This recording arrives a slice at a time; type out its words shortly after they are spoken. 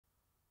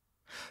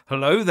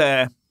Hello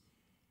there.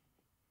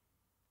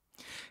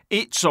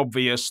 It's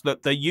obvious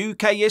that the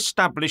UK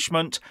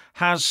establishment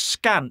has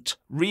scant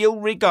real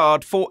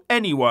regard for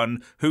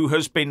anyone who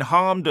has been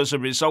harmed as a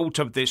result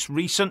of this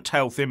recent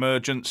health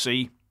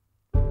emergency.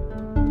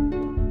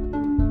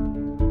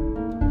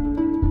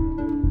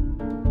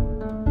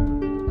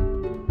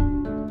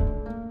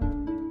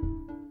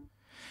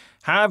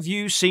 Have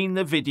you seen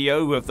the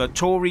video of the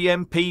Tory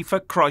MP for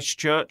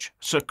Christchurch,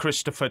 Sir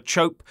Christopher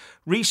Chope,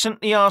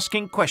 recently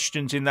asking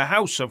questions in the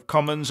House of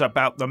Commons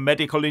about the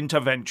medical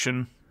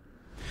intervention?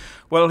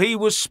 Well, he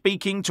was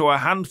speaking to a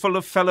handful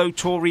of fellow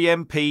Tory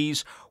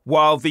MPs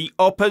while the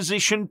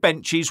opposition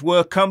benches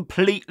were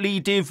completely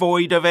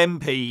devoid of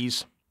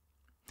MPs.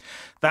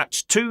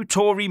 That's 2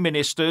 Tory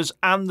ministers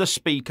and the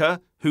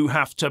Speaker who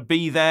have to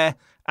be there,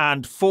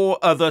 and 4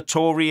 other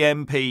Tory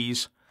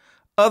MPs.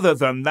 Other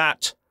than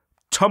that,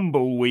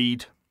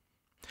 tumbleweed.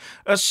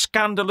 A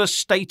scandalous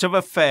state of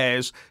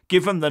affairs,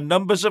 given the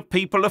numbers of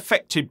people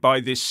affected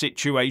by this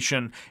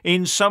situation,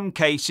 in some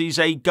cases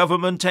a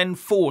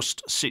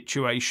government-enforced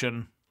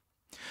situation.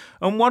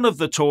 And one of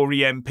the Tory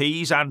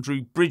MPs,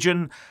 Andrew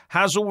Bridgen,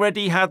 has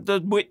already had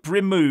the whip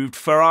removed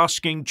for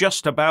asking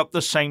just about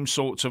the same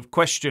sorts of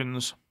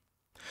questions.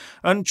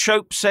 And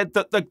Chope said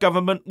that the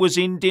government was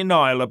in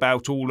denial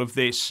about all of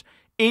this.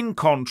 In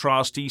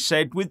contrast, he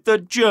said, with the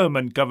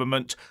German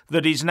government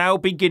that is now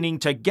beginning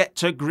to get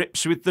to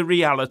grips with the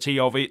reality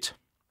of it.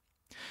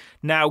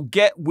 Now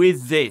get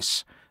with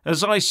this.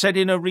 As I said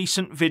in a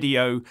recent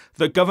video,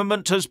 the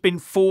government has been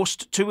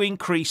forced to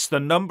increase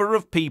the number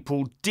of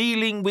people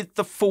dealing with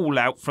the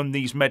fallout from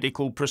these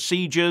medical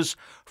procedures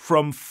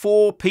from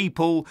 4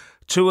 people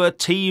to a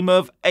team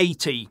of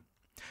 80.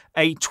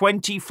 A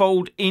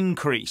 20-fold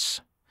increase.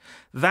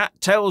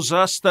 That tells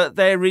us that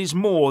there is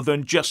more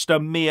than just a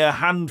mere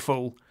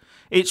handful.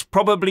 It's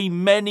probably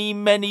many,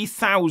 many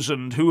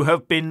thousand who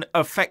have been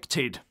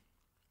affected.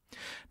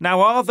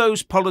 Now, are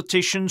those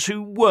politicians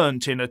who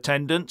weren't in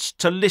attendance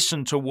to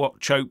listen to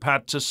what Chope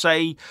had to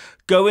say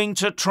going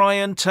to try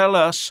and tell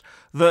us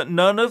that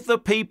none of the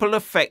people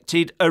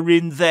affected are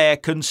in their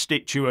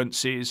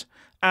constituencies,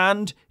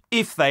 and,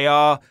 if they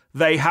are,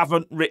 they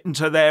haven't written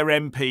to their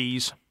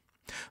MPs?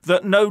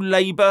 That no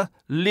Labour,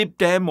 Lib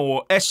Dem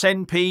or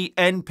SNP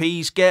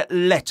MPs get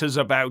letters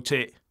about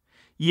it?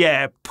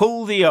 Yeah,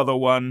 pull the other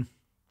one.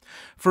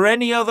 For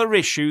any other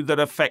issue that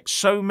affects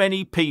so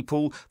many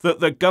people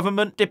that the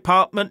government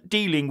department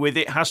dealing with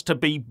it has to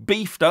be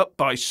beefed up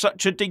by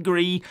such a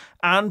degree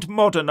and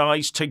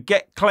modernised to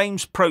get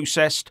claims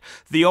processed,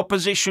 the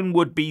opposition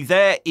would be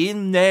there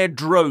in their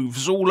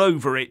droves all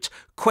over it,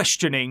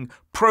 questioning,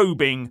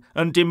 probing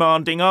and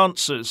demanding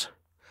answers.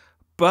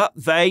 But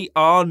they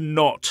are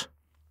not.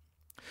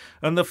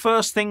 And the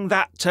first thing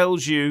that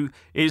tells you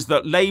is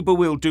that Labour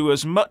will do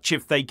as much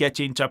if they get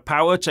into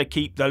power to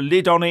keep the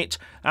lid on it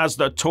as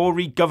the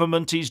Tory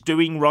government is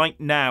doing right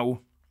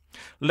now.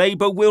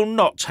 Labour will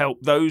not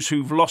help those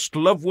who've lost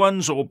loved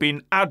ones or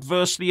been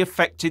adversely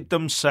affected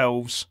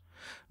themselves.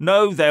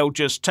 No, they'll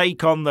just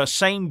take on the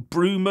same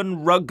broom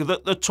and rug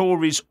that the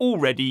Tories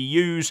already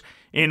use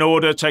in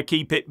order to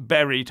keep it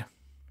buried.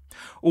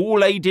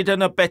 All aided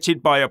and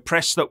abetted by a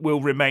press that will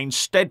remain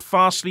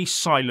steadfastly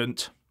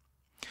silent.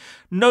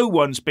 No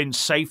one's been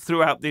safe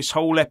throughout this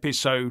whole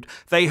episode.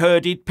 They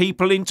herded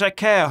people into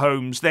care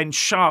homes, then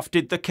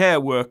shafted the care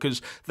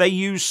workers. They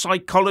used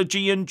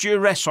psychology and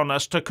duress on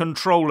us to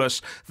control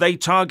us. They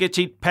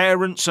targeted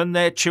parents and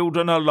their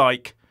children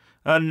alike.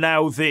 And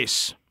now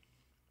this.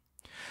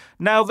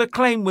 Now the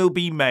claim will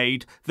be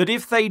made that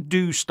if they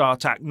do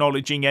start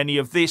acknowledging any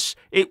of this,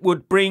 it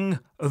would bring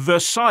the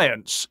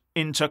science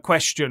into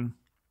question.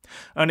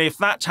 And if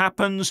that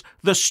happens,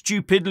 the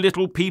stupid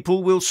little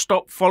people will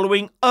stop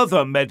following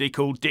other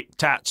medical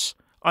diktats.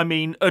 I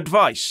mean,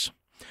 advice.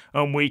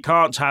 And we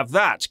can't have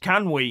that,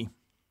 can we?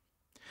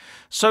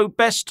 So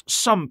best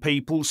some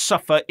people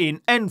suffer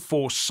in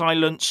enforced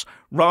silence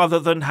rather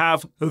than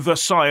have the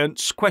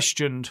science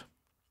questioned.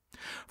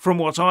 From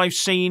what I've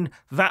seen,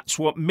 that's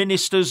what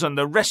ministers and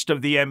the rest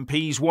of the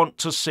MPs want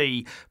to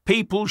see.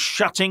 People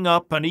shutting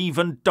up and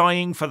even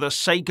dying for the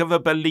sake of a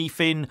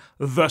belief in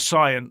the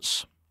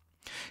science.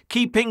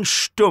 Keeping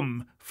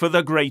stum for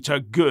the greater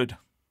good.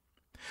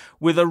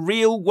 With a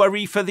real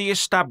worry for the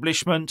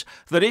establishment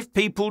that if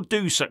people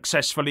do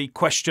successfully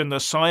question the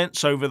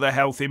science over the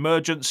health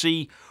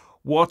emergency,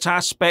 what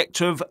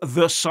aspect of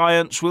the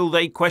science will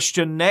they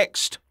question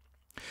next?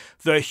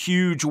 The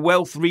huge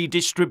wealth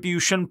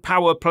redistribution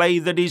power play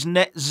that is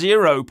net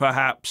zero,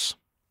 perhaps.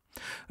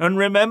 And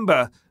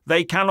remember,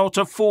 they cannot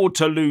afford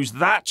to lose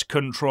that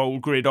control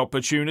grid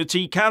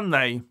opportunity, can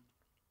they?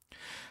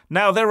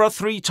 Now, there are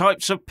 3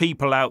 types of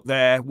people out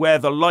there where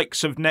the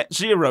likes of net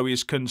zero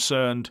is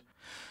concerned.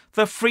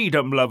 The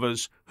freedom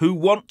lovers who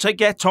want to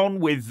get on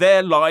with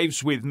their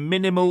lives with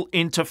minimal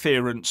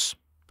interference.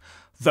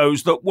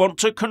 Those that want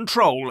to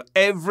control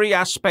every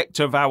aspect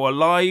of our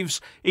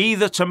lives,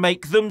 either to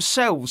make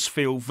themselves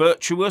feel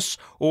virtuous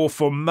or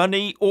for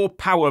money or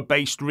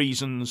power-based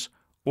reasons,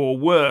 or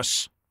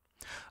worse.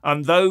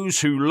 And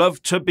those who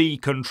love to be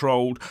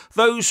controlled,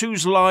 those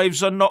whose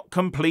lives are not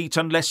complete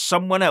unless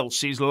someone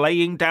else is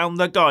laying down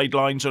the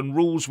guidelines and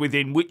rules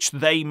within which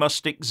they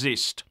must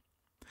exist.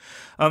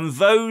 And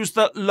those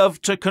that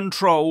love to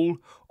control,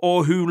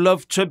 or who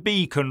love to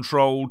be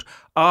controlled,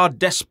 are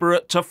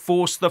desperate to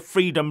force the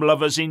freedom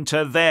lovers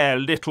into their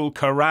little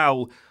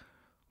corral.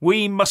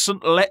 We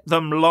mustn't let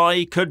them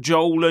lie,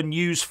 cajole and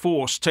use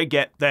force to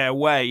get their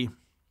way.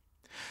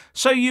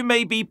 So you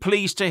may be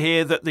pleased to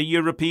hear that the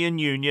European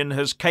Union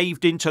has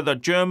caved into the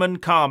German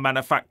car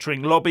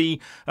manufacturing lobby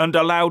and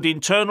allowed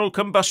internal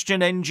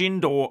combustion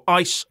engined or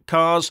ICE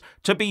cars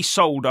to be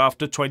sold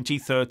after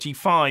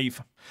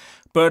 2035.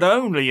 But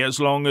only as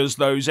long as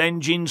those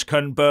engines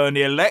can burn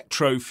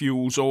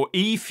electrofuels or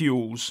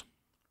e-fuels.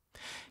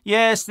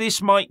 Yes,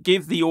 this might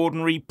give the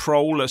ordinary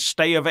prole a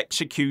stay of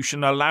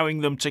execution,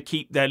 allowing them to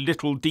keep their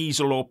little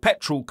diesel or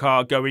petrol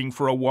car going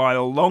for a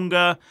while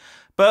longer,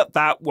 but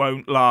that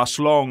won't last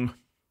long.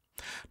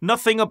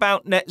 Nothing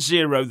about net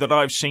zero that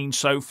I've seen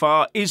so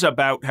far is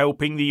about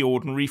helping the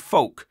ordinary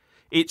folk.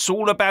 It's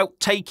all about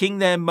taking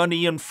their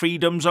money and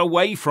freedoms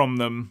away from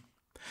them.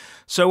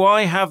 So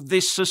I have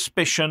this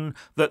suspicion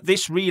that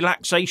this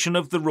relaxation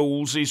of the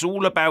rules is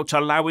all about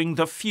allowing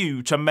the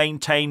few to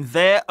maintain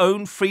their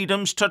own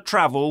freedoms to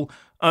travel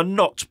and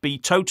not be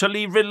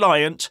totally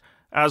reliant,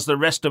 as the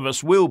rest of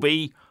us will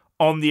be,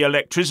 on the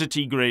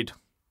electricity grid.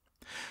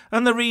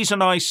 And the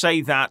reason I say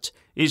that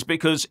is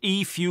because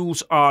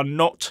e-fuels are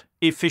not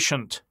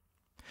efficient.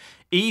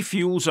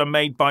 E-fuels are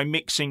made by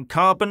mixing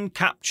carbon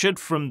captured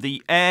from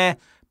the air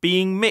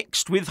being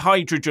mixed with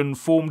hydrogen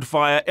formed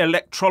via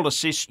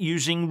electrolysis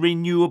using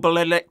renewable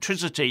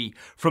electricity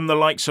from the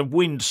likes of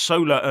wind,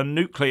 solar and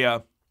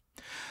nuclear.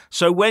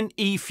 So when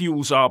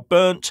e-fuels are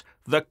burnt,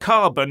 the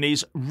carbon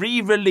is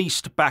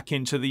re-released back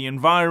into the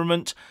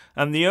environment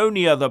and the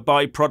only other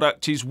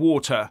byproduct is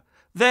water.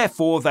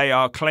 Therefore they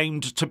are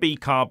claimed to be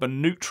carbon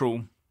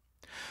neutral.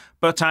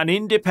 But an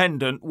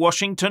independent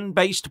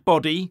Washington-based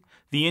body,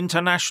 the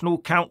International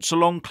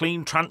Council on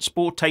Clean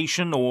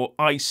Transportation or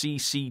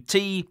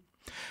ICCT,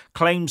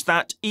 claims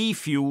that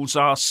e-fuels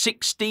are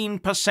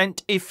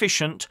 16%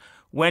 efficient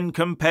when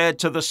compared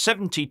to the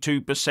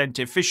 72%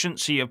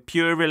 efficiency of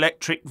pure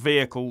electric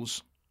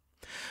vehicles.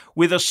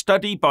 With a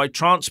study by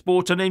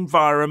Transport and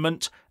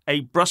Environment,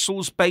 a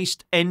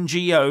Brussels-based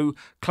NGO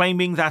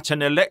claiming that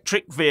an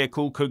electric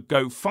vehicle could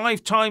go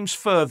 5 times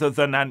further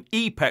than an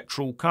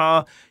e-petrol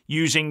car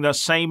using the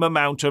same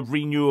amount of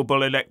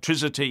renewable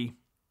electricity.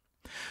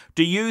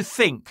 Do you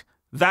think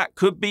that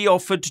could be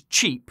offered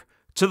cheap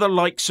to the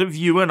likes of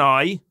you and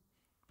I?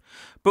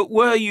 But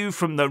were you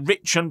from the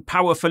rich and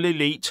powerful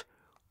elite,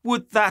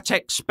 would that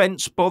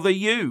expense bother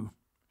you?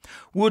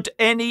 Would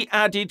any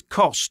added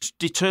cost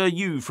deter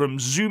you from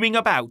zooming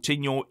about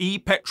in your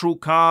e-petrol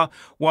car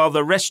while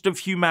the rest of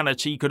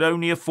humanity could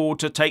only afford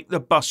to take the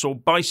bus or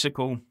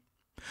bicycle?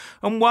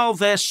 And while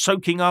they're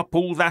soaking up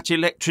all that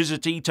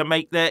electricity to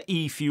make their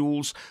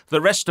e-fuels,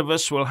 the rest of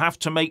us will have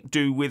to make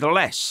do with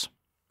less.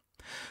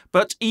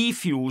 But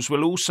e-fuels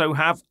will also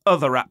have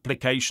other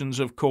applications,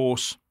 of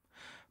course.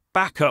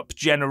 Backup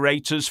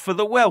generators for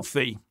the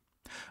wealthy,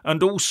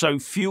 and also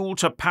fuel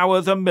to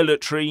power the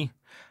military,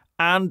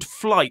 and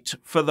flight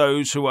for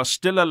those who are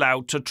still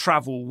allowed to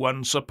travel,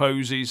 one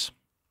supposes.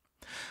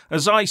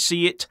 As I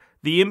see it,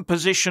 the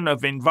imposition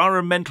of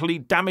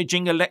environmentally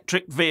damaging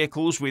electric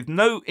vehicles with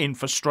no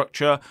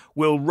infrastructure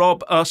will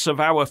rob us of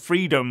our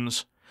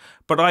freedoms.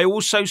 But I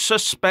also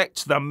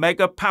suspect the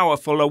mega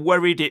powerful are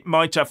worried it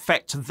might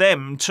affect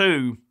them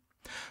too.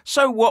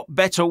 So what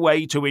better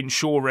way to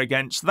ensure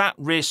against that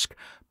risk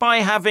by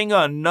having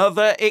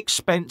another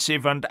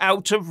expensive and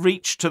out of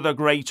reach to the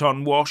great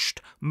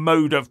unwashed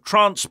mode of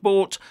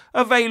transport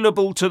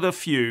available to the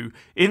few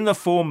in the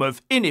form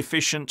of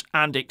inefficient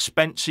and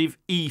expensive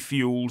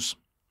e-fuels?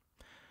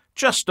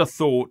 Just a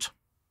thought.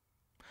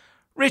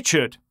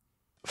 Richard.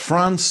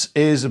 France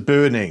is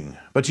burning,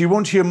 but you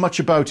won't hear much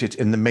about it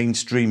in the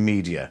mainstream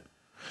media.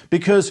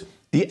 Because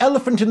the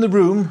elephant in the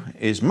room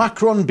is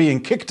Macron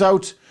being kicked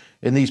out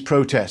in these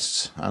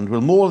protests, and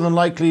will more than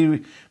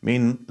likely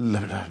mean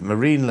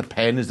Marine Le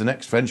Pen is the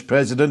next French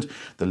president.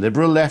 The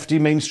liberal lefty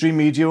mainstream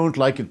media won't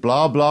like it,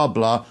 blah, blah,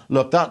 blah.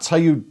 Look, that's how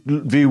you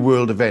view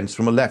world events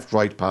from a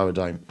left-right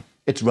paradigm.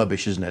 It's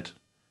rubbish, isn't it?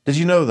 Did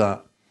you know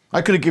that?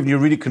 I could have given you a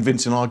really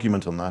convincing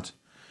argument on that.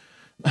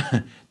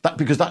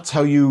 Because that's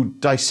how you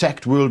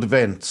dissect world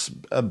events,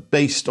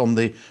 based on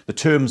the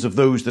terms of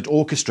those that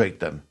orchestrate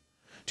them.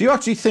 Do you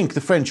actually think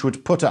the French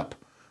would put up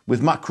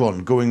with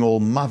Macron going all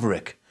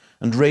maverick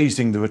and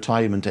raising the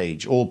retirement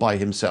age all by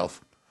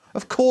himself?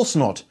 Of course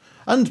not.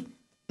 And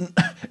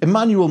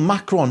Emmanuel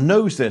Macron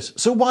knows this,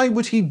 so why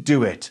would he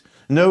do it,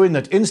 knowing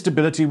that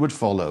instability would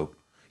follow?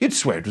 You'd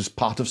swear it was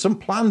part of some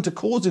plan to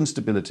cause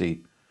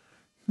instability.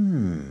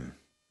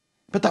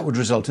 But that would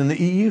result in the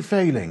EU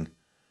failing.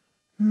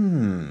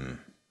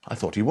 I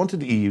thought he wanted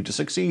the EU to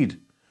succeed.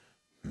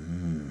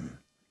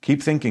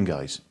 Keep thinking,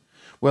 guys.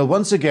 Well,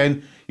 once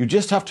again, you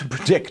just have to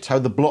predict how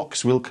the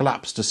blocks will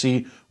collapse to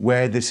see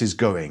where this is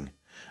going.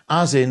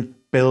 As in,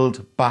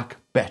 build back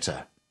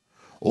better.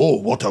 "Oh,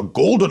 what a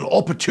golden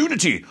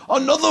opportunity!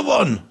 Another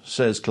one,"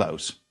 says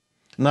Klaus.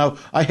 Now,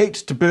 I hate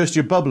to burst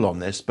your bubble on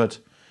this, but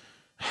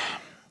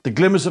the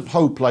glimmers of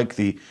hope, like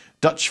the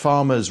Dutch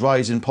farmers'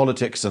 rise in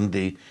politics and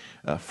the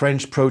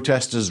French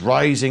protesters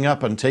rising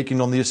up and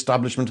taking on the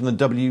establishment and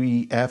the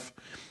WEF,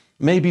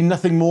 may be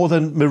nothing more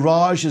than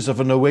mirages of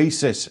an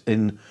oasis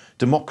in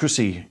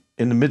democracy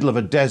in the middle of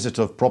a desert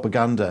of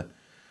propaganda,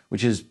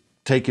 which is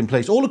taking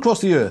place all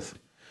across the earth.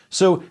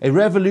 So a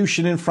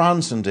revolution in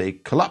France and a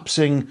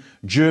collapsing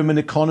German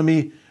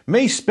economy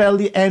may spell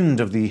the end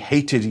of the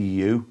hated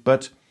EU,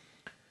 but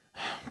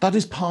that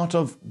is part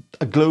of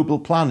a global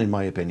plan, in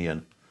my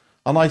opinion.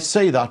 And I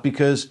say that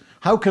because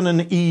how can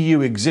an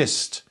EU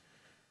exist?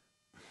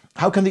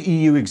 How can the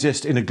EU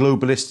exist in a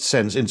globalist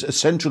sense, in a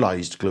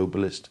centralised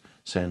globalist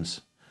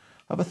sense?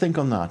 Have a think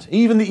on that.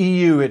 Even the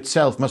EU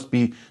itself must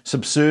be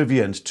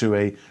subservient to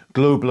a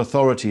global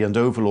authority and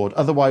overlord.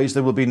 Otherwise,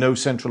 there will be no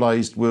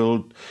centralised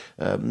world,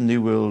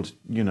 new world,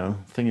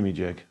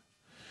 thingamajig.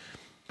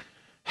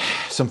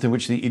 Something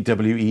which the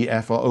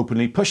WEF are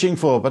openly pushing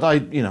for. But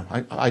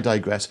I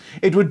digress.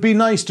 It would be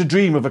nice to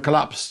dream of a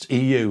collapsed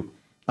EU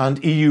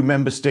and EU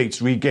member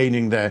states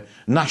regaining their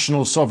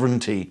national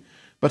sovereignty.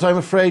 But I'm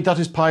afraid that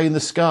is pie in the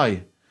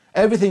sky.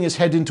 Everything is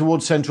heading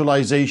towards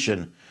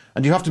centralisation.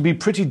 And you have to be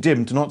pretty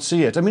dim to not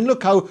see it. I mean,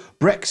 look how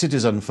Brexit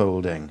is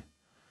unfolding.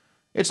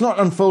 It's not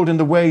unfolding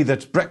the way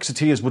that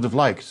Brexiteers would have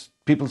liked,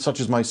 people such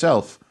as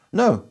myself.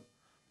 No.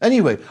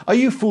 Anyway, are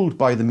you fooled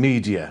by the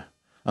media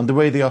and the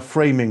way they are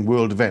framing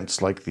world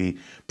events like the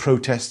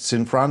protests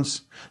in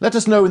France? Let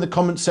us know in the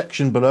comments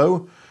section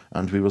below,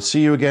 and we will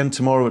see you again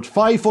tomorrow at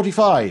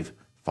 5:45,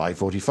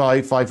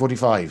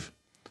 5:45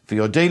 for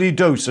your daily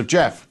dose of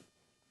Jeff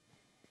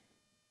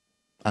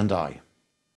and I.